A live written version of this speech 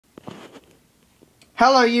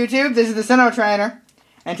Hello YouTube, this is the Sinnoh Trainer,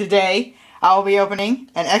 and today I will be opening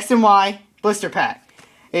an X and Y blister pack.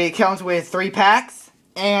 It comes with 3 packs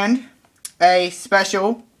and a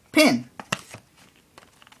special pin.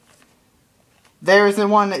 There isn't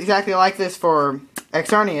one exactly like this for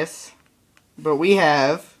Xerneas, but we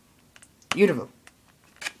have Yveltal.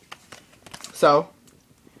 So,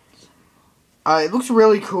 it looks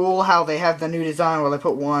really cool how they have the new design where they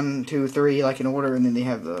put 1, 2, 3 like in order, and then they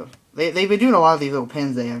have the... They've been doing a lot of these little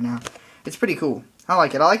pins they have now. It's pretty cool. I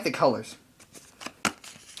like it. I like the colors.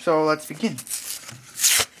 So let's begin.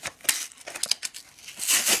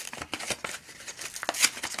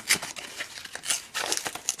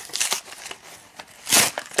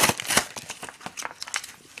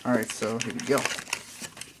 Alright, so here we go.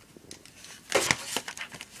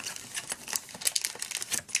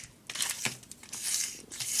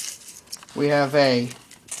 We have a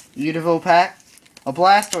Yveltal pack, a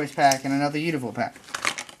Blastoise pack, and another Yveltal pack.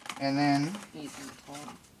 And then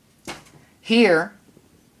here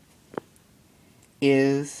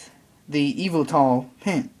is the Yveltal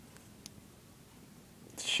pin.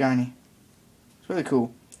 It's shiny. It's really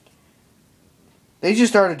cool. They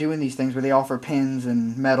just started doing these things where they offer pins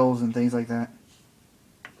and medals and things like that.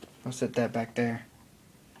 I'll set that back there.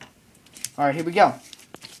 Alright, here we go.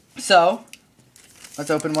 So,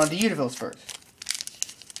 let's open one of the Yveltals first.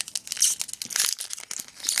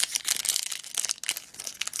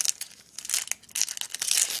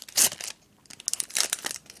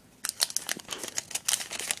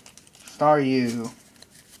 Staryu.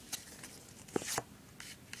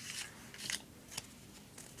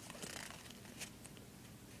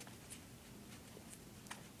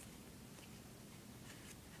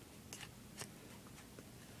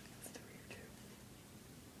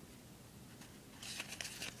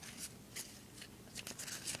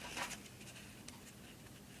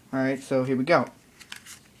 Alright, so here we go.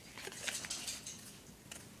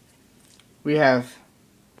 We have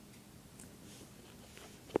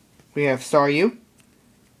Staryu,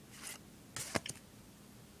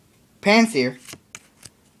 Pansear,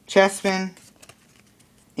 Chespin,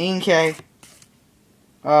 Inkay,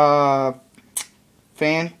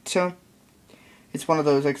 Phantom. It's one of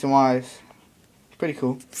those X and Y's. Pretty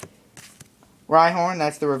cool. Rhyhorn,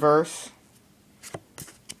 that's the reverse.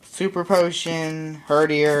 Super Potion,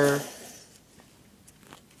 Herdier,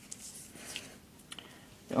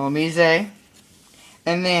 Omize,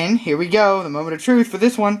 and then here we go, the moment of truth for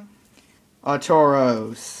this one, a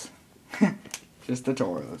Tauros. Just a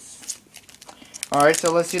Tauros. Alright,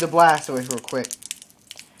 so let's do the Blastoise real quick.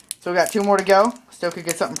 So we got 2 more to go. Still could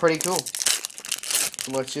get something pretty cool.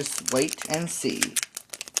 So let's just wait and see.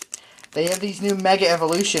 They have these new Mega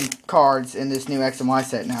Evolution cards in this new X and Y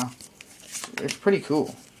set now. It's pretty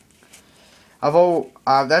cool.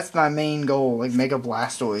 That's my main goal, like Mega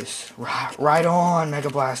Blastoise. Right on, Mega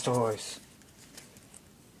Blastoise.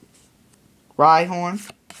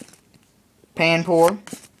 Rhyhorn, Panpour,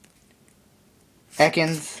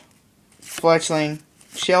 Ekans, Fletchling,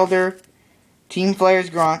 Shelter, Team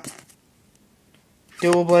Flare's Grunt,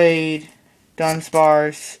 Dual Blade,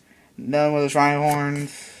 Dunsparce, none with those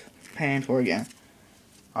Rhyhorns, Panpour again.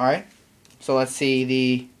 Alright, so let's see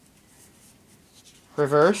the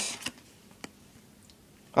reverse.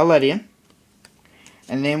 Aledian.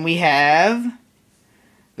 And then we have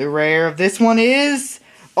the rare of this one is,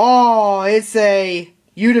 oh, it's a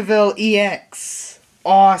Yveltal EX.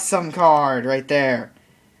 Awesome card right there.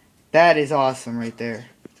 That is awesome right there.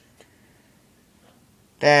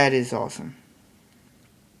 That is awesome.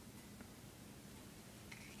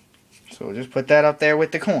 So we'll just put that up there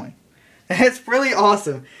with the coin. That's really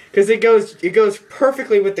awesome because it goes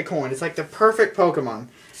perfectly with the coin. It's like the perfect Pokemon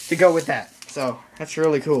to go with that. So, that's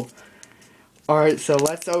really cool. Alright, so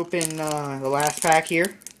let's open the last pack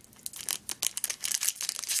here.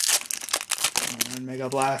 And Mega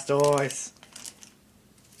Blastoise.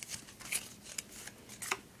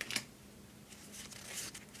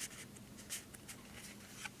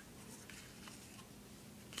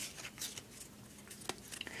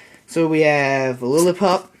 So we have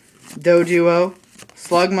Lillipup, Doduo,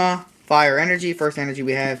 Slugma, Fire Energy. First energy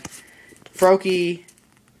we have Froakie,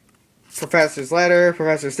 Professor's Letter,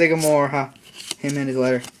 Professor Sycamore, him and his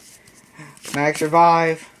letter, Max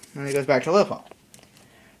Revive, and it goes back to Lillipup.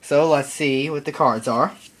 So let's see what the cards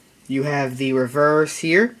are. You have the reverse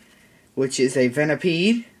here, which is a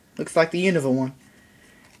Venipede, looks like the Yveltal one.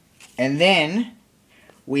 And then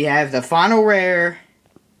we have the final rare,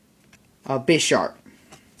 Bisharp.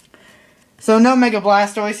 So no Mega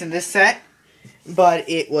Blastoise in this set, but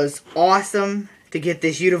it was awesome to get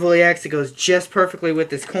this Yveltal EX. It goes just perfectly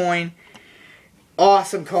with this coin.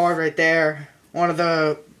 Awesome card right there. one of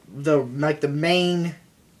the like the main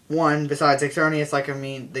one besides Xerneas. Like, I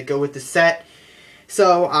mean, they go with the set.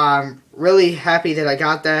 So I'm really happy that I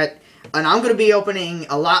got that. And I'm going to be opening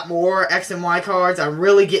a lot more X and Y cards. I'm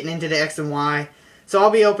really getting into the X and Y. So I'll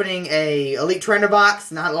be opening a Elite Trainer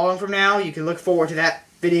box not long from now. You can look forward to that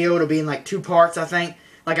video. It'll be in like 2 parts, I think.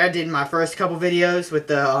 Like I did in my first couple videos with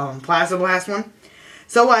the Plasma Blast one.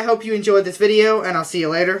 So I hope you enjoyed this video, and I'll see you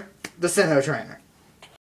later. The Sinnoh Trainer.